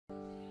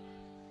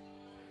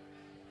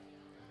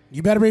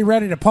You better be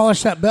ready to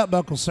polish that belt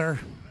buckle, sir.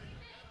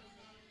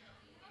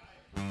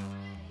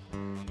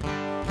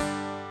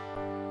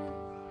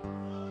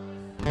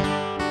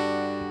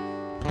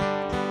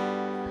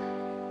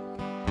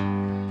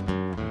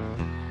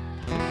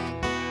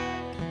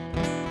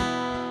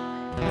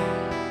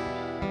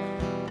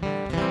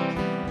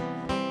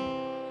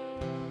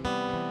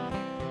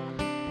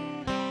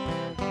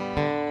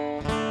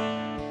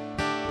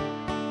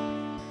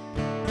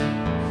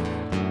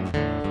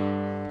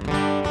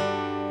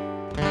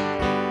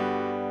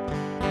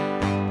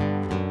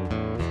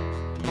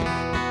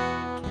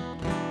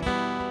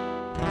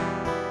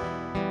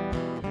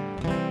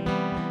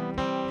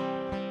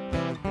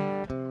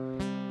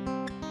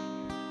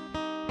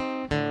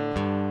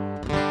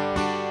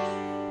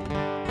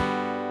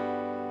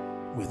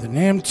 With an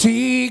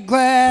empty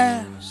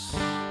glass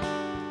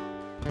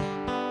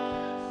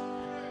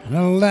and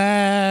a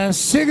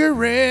last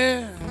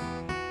cigarette,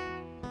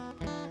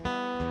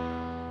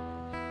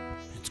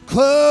 it's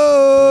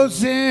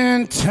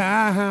closing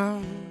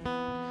time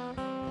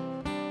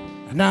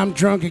and I'm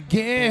drunk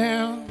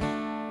again.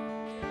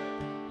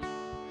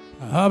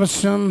 I'll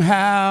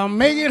somehow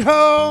make it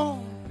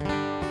home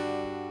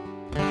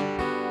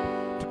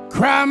to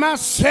cry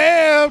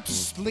myself to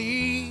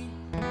sleep.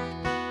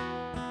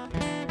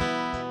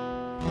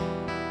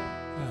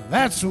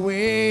 That's the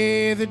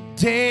way the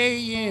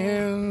day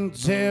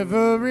ends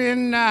every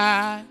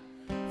night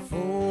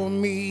for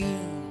me.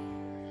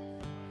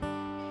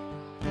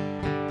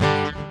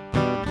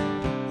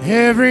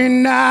 Every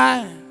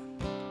night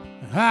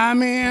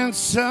I'm in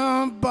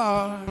some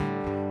bar,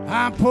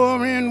 I'm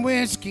pouring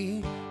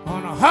whiskey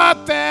on a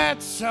heart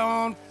that's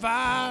on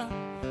fire.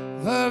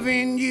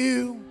 Loving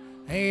you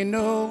ain't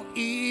no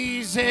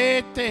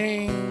easy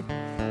thing.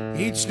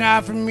 Each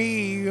night for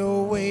me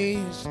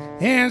always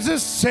ends the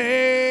same,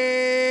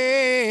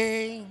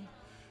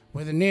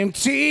 with an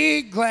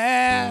empty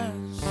glass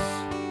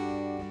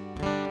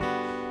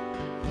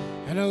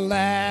and a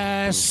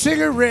last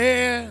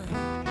cigarette.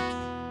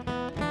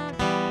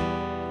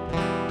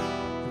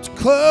 It's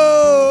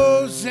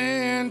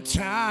closing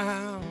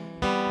time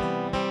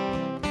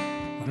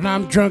and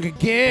I'm drunk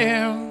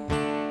again.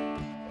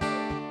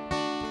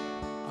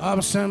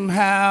 I'll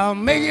somehow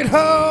make it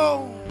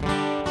home,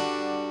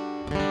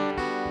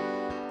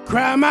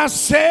 cry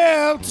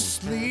myself to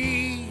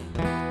sleep.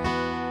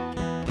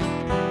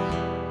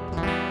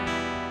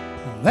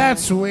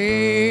 That's the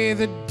way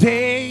the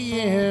day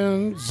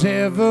ends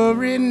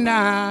every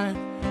night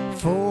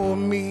for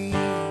me.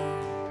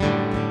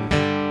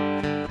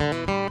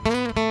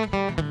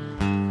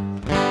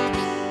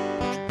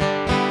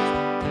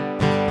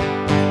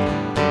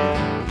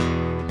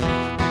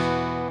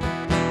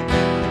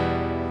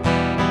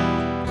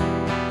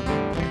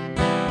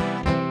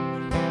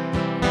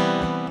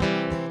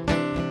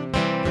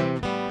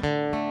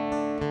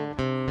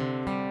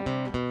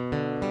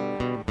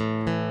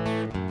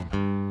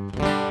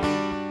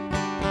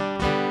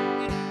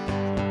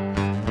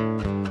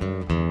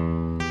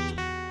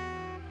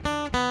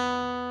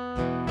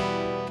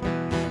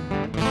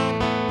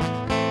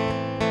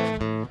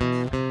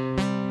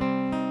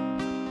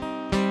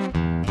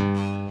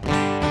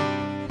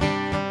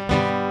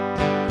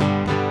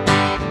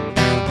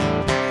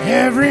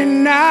 Every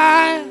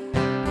night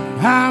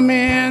I'm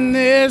in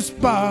this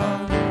bar,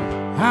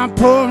 I'm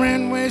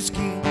pouring whiskey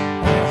on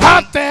a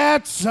heart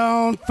that's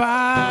on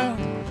fire.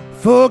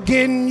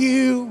 Forgetting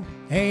you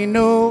ain't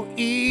no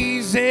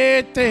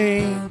easy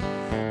thing.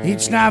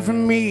 Each night for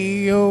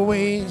me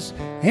always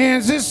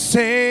ends the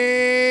same,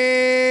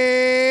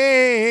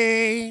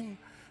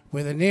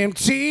 with an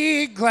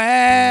empty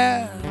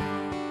glass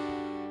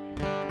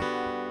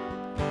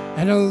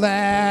and a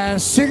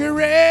last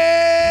cigarette.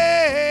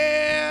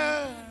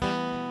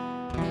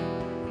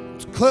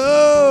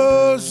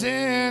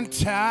 Closing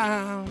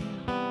time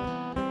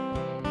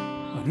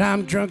and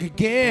I'm drunk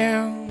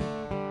again.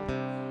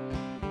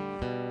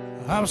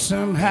 I'll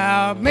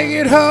somehow make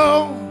it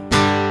home,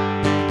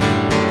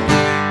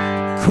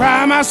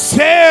 cry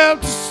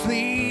myself to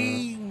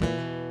sleep.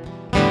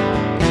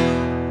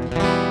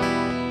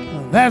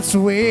 That's the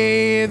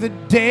way the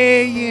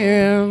day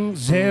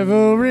ends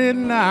every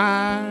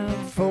night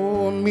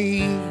for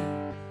me.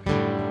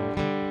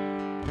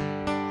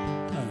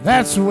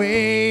 That's the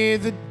way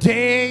the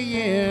day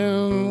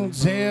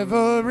ends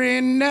every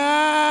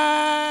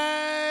night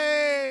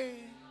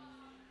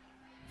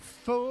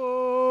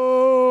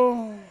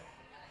for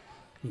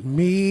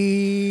me.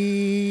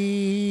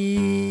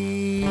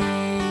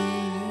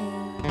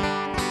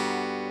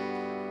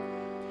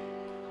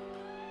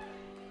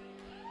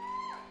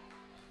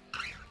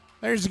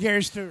 There's the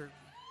Gary Stewart.